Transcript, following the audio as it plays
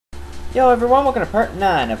Yo everyone, welcome to part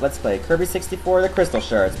 9 of Let's Play Kirby 64 The Crystal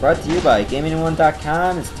Shards, brought to you by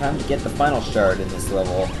GamingOne.com. It's time to get the final shard in this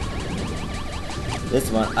level.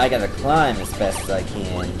 This one, I gotta climb as fast as I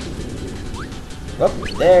can. Oh,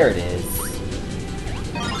 there it is.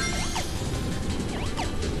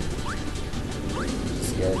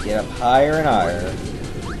 Just gotta get up higher and higher.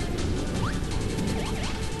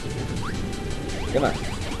 Come on,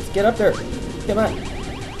 let's get up there. Come on.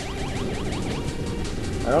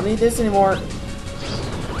 I don't need this anymore.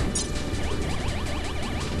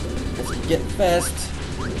 Let's get fast.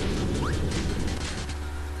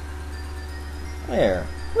 There.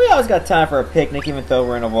 We always got time for a picnic even though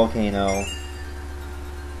we're in a volcano.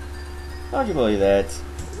 How'd you believe that?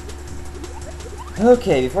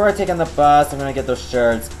 Okay, before I take on the boss, I'm gonna get those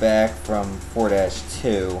shards back from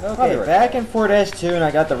 4-2. Okay, we're back in 4-2 and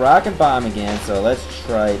I got the rock and bomb again, so let's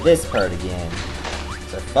try this part again.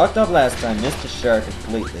 I fucked up last time, missed the shard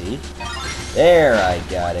completely. There, I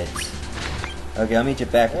got it. Okay, I'll meet you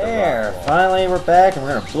back there. Finally, we're back and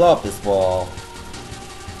we're gonna blow up this wall.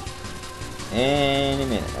 Any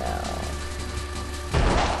minute now.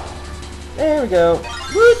 There we go.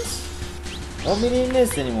 Woot! Won't be needing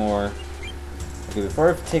this anymore. Okay,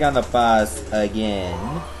 before I take on the boss again,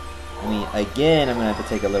 I'm gonna have to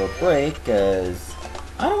take a little break because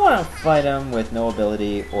I don't want to fight him with no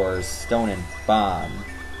ability or stone and bomb.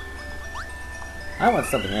 I want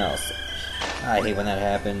something else. I hate when that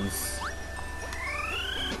happens.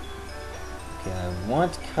 Okay, I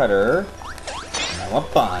want cutter. And I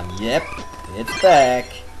want bomb. Yep, it's back.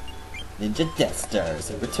 Ninja Death Stars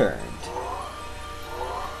have returned.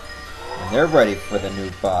 And they're ready for the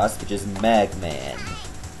new boss, which is Magman.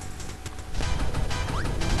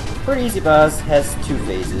 Pretty easy boss, has 2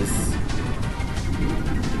 phases.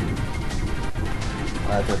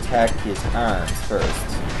 I have to attack his arms first.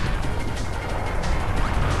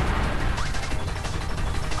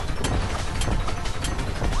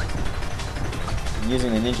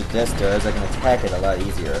 Using the Ninja Death Stars, I can attack it a lot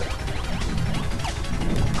easier.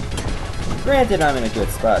 Granted, I'm in a good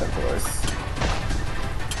spot, of course.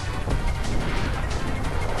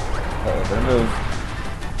 Uh-oh, better move.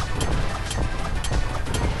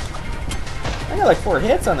 I got like 4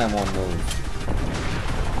 hits on that one move.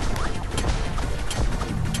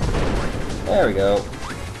 There we go.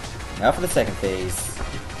 Now for the second phase.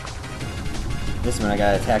 This one I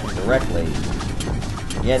gotta attack him directly.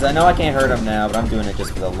 Yes, I know I can't hurt him now, but I'm doing it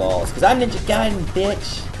just for the lulz. Because I'm Ninja Gaiden,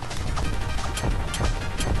 bitch!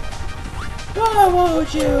 Why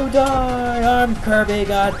won't you die? I'm Kirby,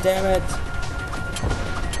 goddammit!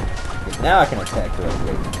 Okay, now I can attack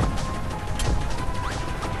directly.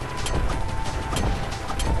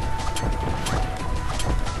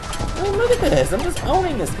 Oh, look at this! I'm just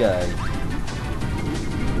owning this guy!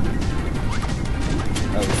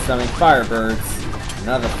 Oh, he's summoning Firebirds.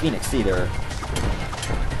 Not the Phoenix either.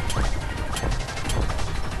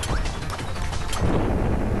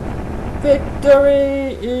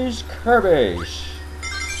 Victory is Kirby's.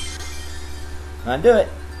 Come on, do it.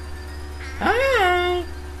 Hi.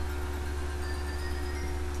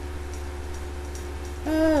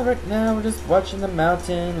 Right now we're just watching the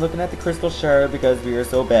mountain, looking at the crystal shard because we are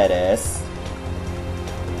so badass.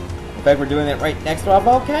 In fact, we're doing it right next to a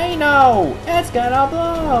volcano! It's gonna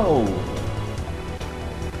blow!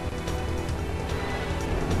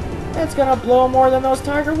 It's gonna blow more than those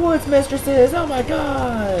Tiger Woods mistresses! Oh my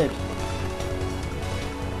god!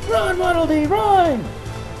 Run, Waddle Dee, run!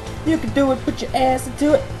 You can do it, put your ass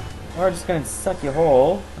into it! Or I'm just gonna suck you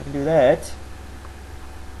whole. I can do that.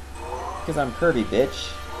 Because I'm Kirby,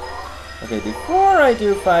 bitch. Okay, before I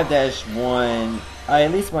do 5-1, I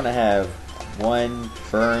at least want to have 1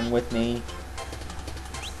 burn with me.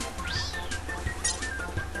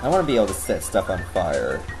 I want to be able to set stuff on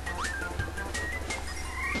fire.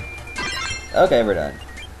 Okay, we're done.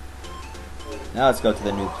 Now let's go to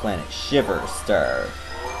the new planet, Shiver Star.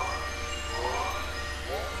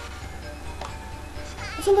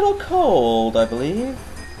 It's a little cold, I believe.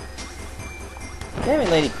 Damn it,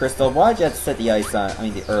 Lady Crystal, why'd you have to set the ice on,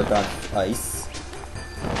 the earth on ice?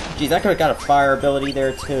 Jeez, I could've got a fire ability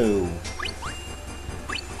there too.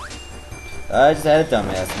 I just had a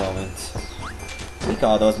dumbass moment. We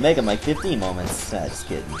call those Mega Mike 15 moments. Nah, just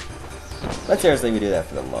kidding. But seriously, we do that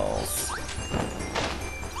for the lulz.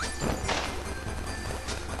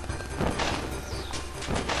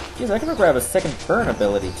 Jeez, I could grab a second burn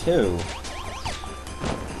ability too.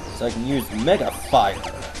 So I can use Mega Fire.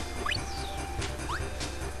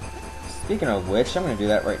 Speaking of which, I'm gonna do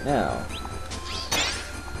that right now.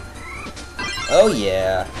 Oh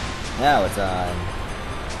yeah! Now it's on.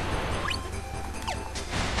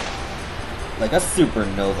 like a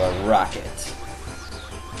supernova rocket.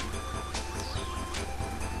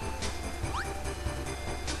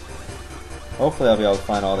 Hopefully I'll be able to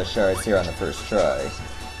find all the shards here on the first try.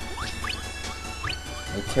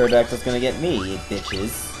 The pterodactyl's gonna get me, you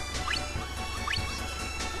bitches.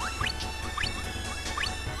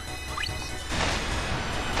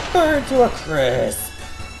 Burn to a crisp!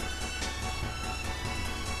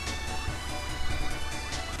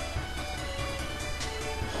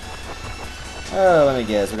 Oh, let me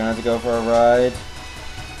guess, we're gonna have to go for a ride.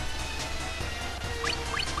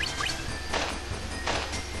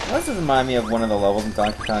 This does remind me of one of the levels in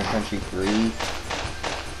Donkey Kong Country 3.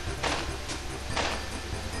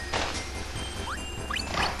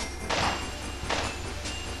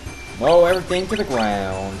 Mow everything to the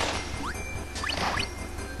ground.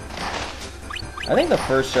 I think the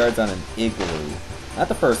first shard's on an igloo. Not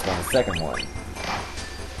the first one, the second one.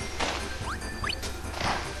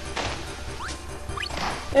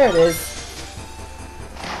 There it is.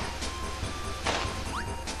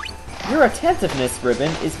 Your attentiveness,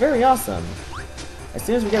 Ribbon, is very awesome. As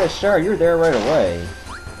soon as we get a shard, you're there right away.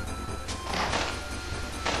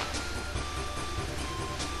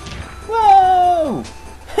 Whoa!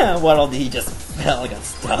 Waddle Dee just fell and got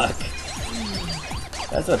stuck.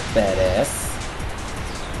 That's a badass.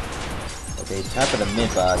 Okay, time for the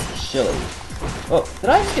mid-boss, Shilly. Oh, did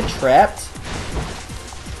I just get trapped?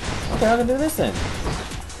 Okay, I'm gonna do this then.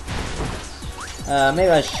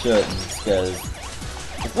 Maybe I shouldn't, because...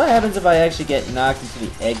 what happens if I actually get knocked into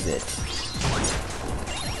the exit?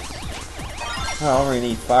 Oh, I don't really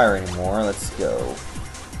need fire anymore, let's go.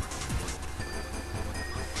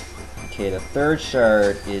 Okay, the third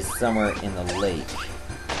shard is somewhere in the lake.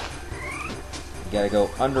 You gotta go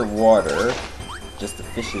underwater just to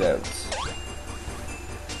fish it out.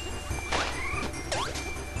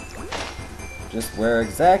 Just where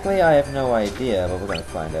exactly, I have no idea, but we're gonna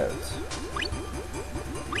find out.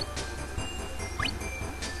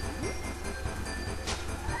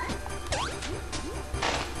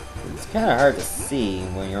 It's kinda hard to see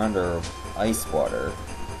when you're under ice water.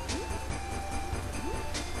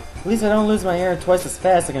 At least I don't lose my air twice as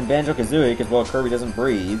fast like in Banjo-Kazooie, because, well, Kirby doesn't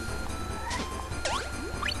breathe.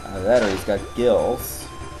 Either that or he's got gills.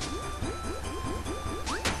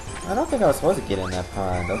 I don't think I was supposed to get in that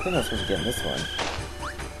pond. I don't think I was supposed to get in this one.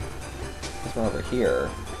 This one over here.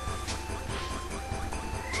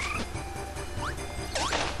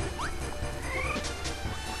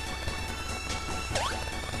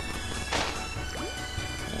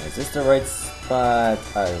 Is this the right spot?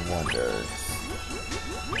 I wonder.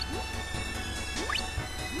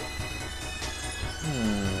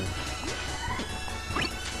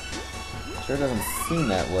 Sure doesn't seem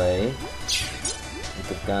that way. We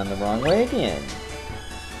could have gone the wrong way again.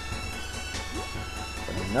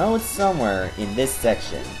 But I know it's somewhere in this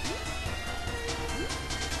section.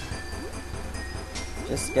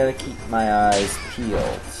 Just gotta keep my eyes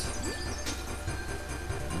peeled.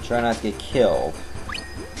 And try not to get killed.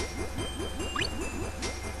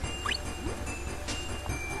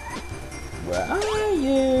 Where are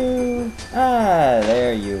you? Ah,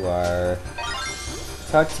 there you are.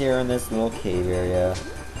 Tucked here in this little cave area.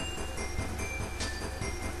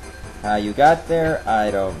 How you got there,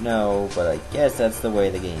 I don't know, but I guess that's the way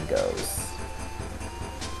the game goes.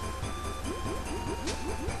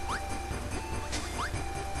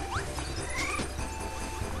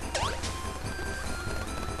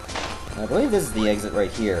 I believe this is the exit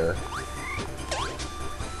right here.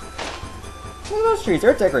 Look at those trees,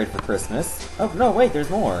 they're decorated for Christmas. Oh, no, wait, there's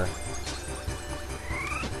more.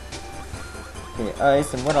 Okay,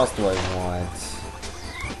 ice, and what else do I want?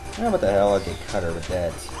 I don't know what the hell, I'll get Cutter with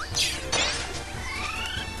that.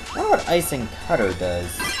 I wonder what ice and Cutter does.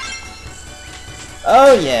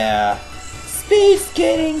 Oh yeah! Speed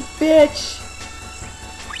skating, bitch!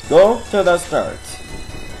 Go to the start.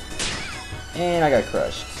 And I got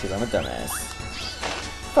crushed, because I'm a dumbass.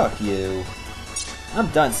 Fuck you. I'm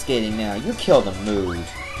done skating now, you killed the mood.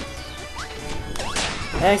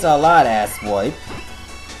 Thanks a lot, asswipe.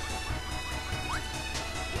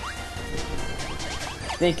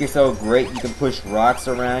 Think you're so great you can push rocks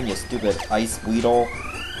around, you stupid ice weedle?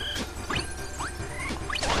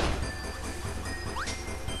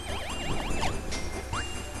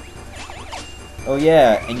 Oh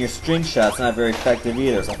yeah, and your string shot's not very effective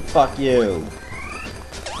either, so fuck you.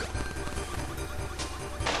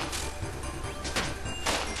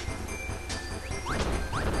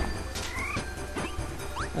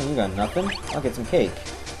 Oh, you got nothing? I'll get some cake.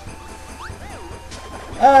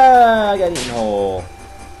 Ah, I got eaten whole.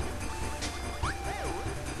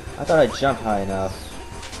 I thought I jumped high enough.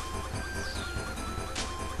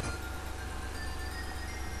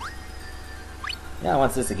 Yeah, I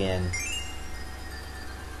want this again.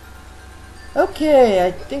 Okay,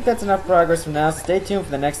 I think that's enough progress for now. Stay tuned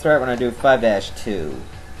for the next part when I do 5-2.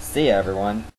 See ya, everyone.